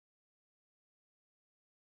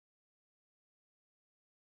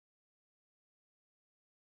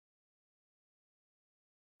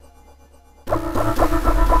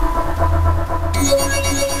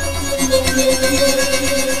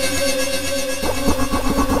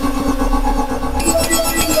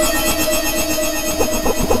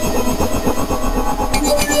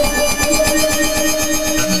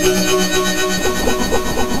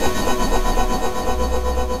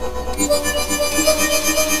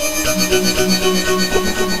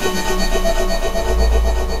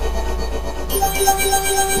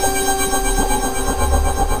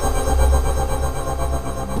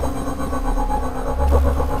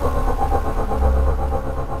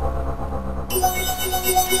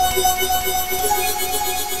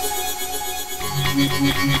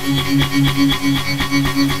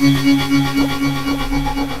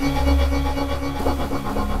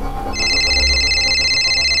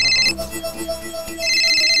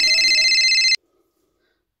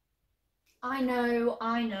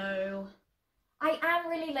I know. I am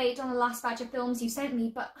really late on the last batch of films you sent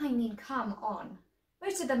me, but I mean, come on.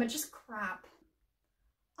 Most of them are just crap.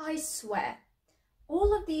 I swear,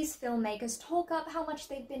 all of these filmmakers talk up how much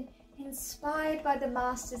they've been inspired by the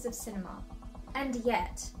masters of cinema. And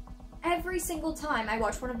yet, every single time I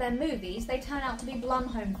watch one of their movies, they turn out to be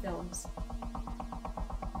Blumhouse films.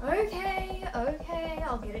 Okay,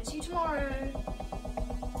 I'll get it to you tomorrow.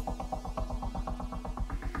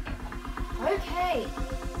 Okay,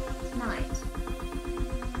 tonight.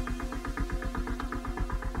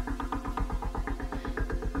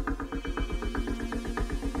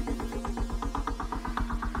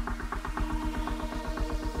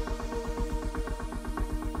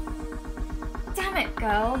 Damn it,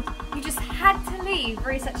 girl. You just had to leave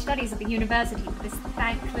research studies at the university for this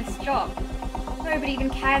thankless job. Nobody even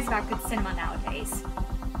cares about good cinema nowadays.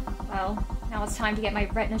 Well, now it's time to get my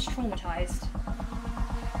retinas traumatized.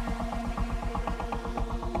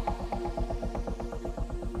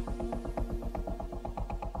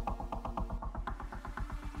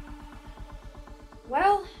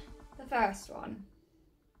 Well, the first one.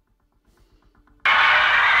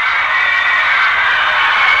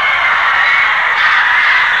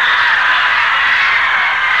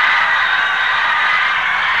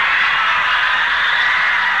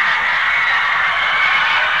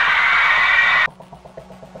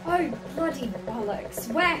 Oh, bloody bollocks.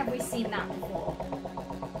 Where have we seen that before?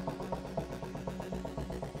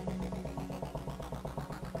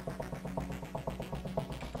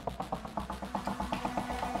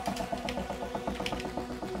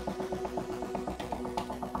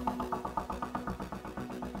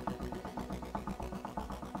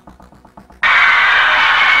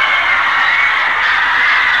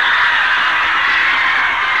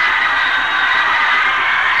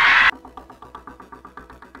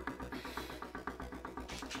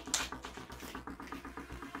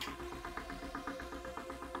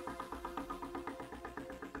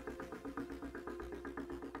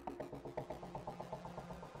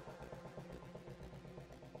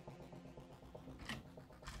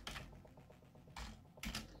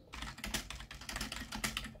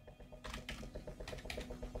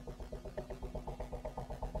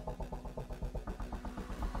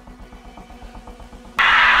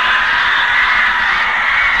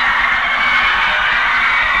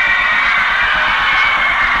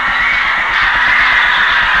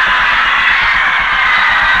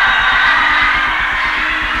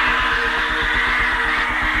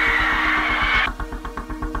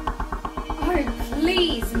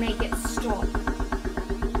 Please make it stop.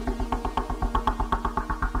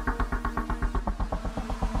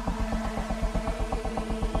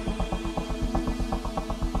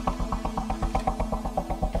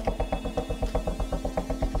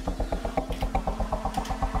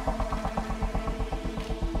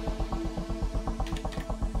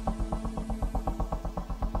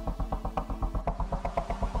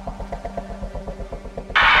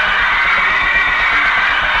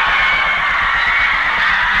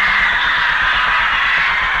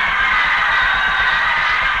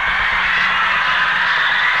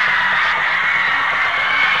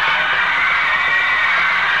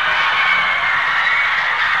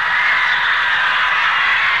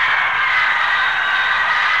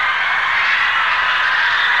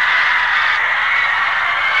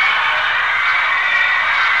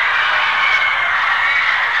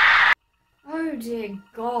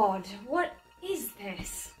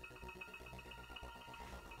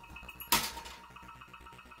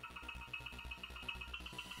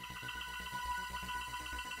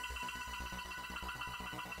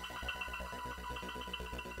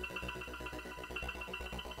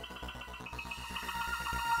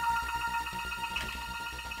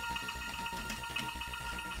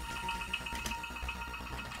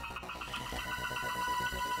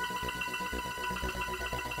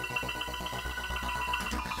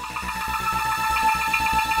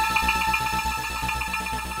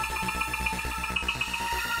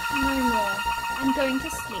 I'm going to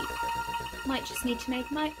sleep. Might just need to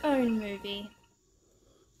make my own movie.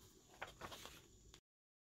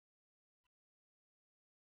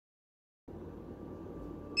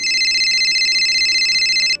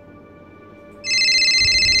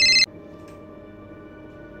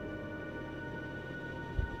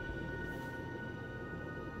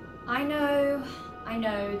 I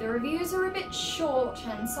know, the reviews are a bit short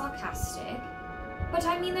and sarcastic, but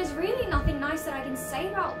I mean, there's really nothing nice that I can say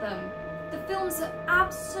about them. The films are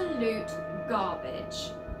absolute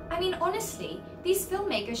garbage. I mean, honestly, these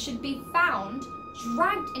filmmakers should be found,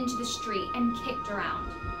 dragged into the street and kicked around.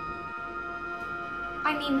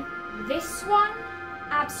 I mean, this one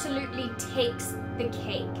absolutely takes the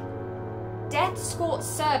cake. Death Escort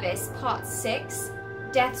Service Part 6,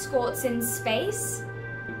 Death Escorts in Space.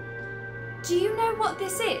 Do you know what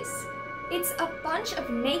this is? It's a bunch of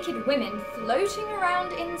naked women floating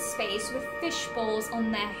around in space with fishbowls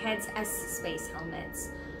on their heads as space helmets.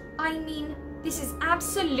 I mean, this is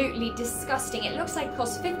absolutely disgusting. It looks like it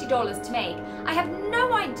costs $50 to make. I have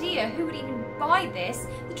no idea who would even buy this.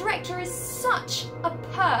 The director is such a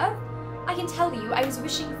perv. I can tell you, I was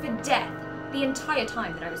wishing for death the entire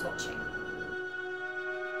time that I was watching.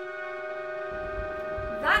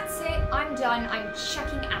 That's it, I'm done, I'm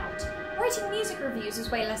checking out. Writing music reviews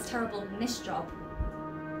is way less terrible than this job.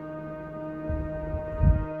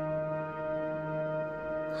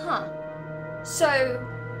 Huh. So,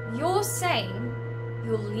 you're saying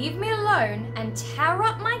you'll leave me alone and tear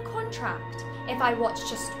up my contract if I watch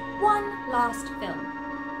just one last film?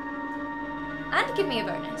 And give me a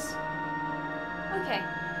bonus. Okay.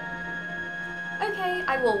 Okay,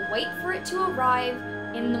 I will wait for it to arrive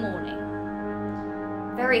in the morning.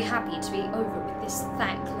 Very happy to be over with this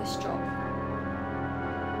thankless job.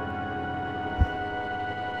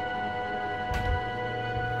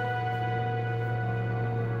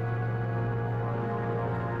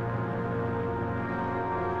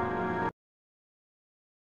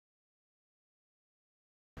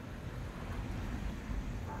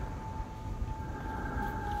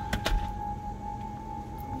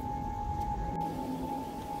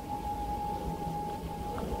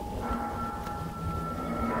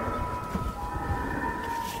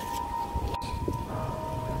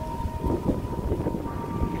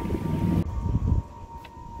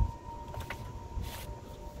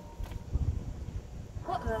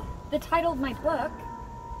 The title of my book?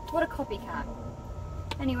 What a copycat.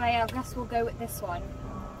 Anyway, I guess we'll go with this one.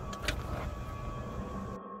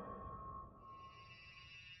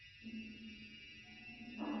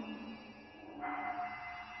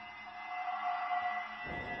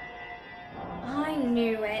 I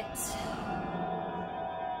knew it.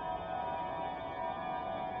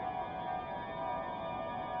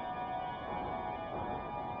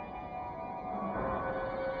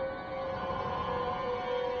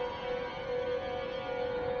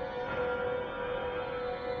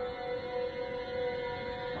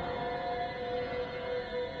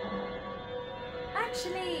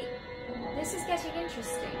 Actually, this is getting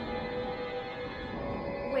interesting.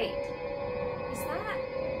 Wait, is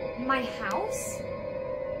that my house?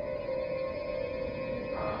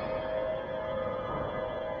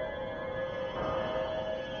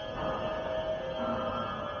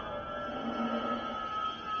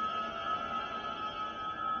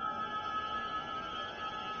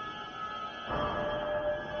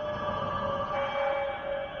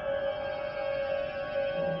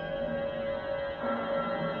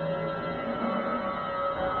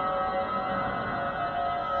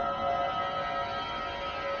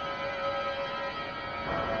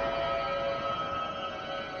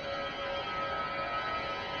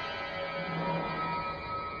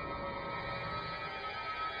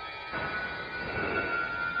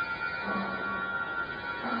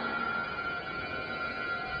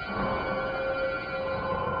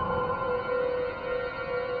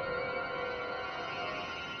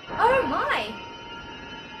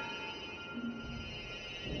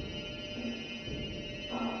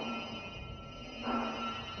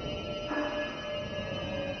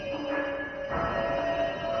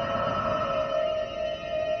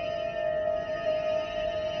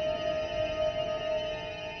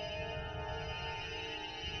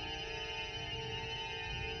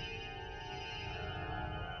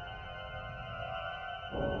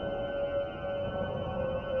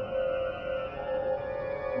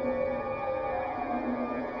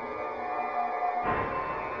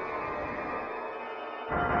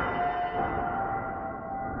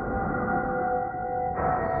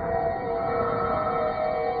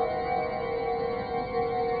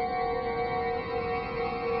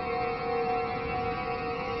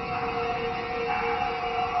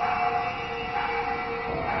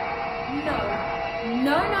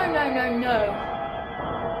 no, no.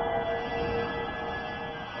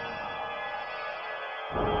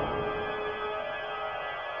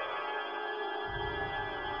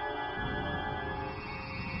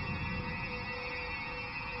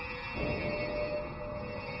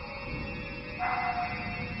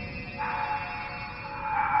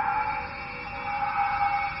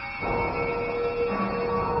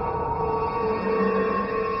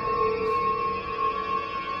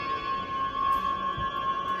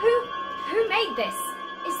 Who made this?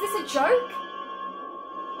 Is this a joke?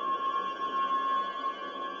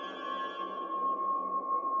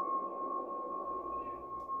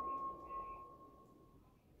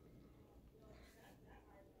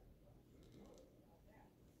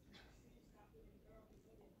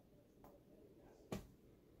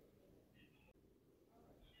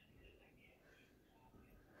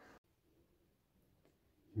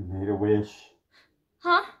 You made a wish.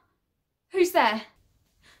 Huh? Who's there?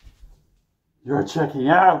 You're checking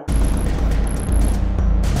out.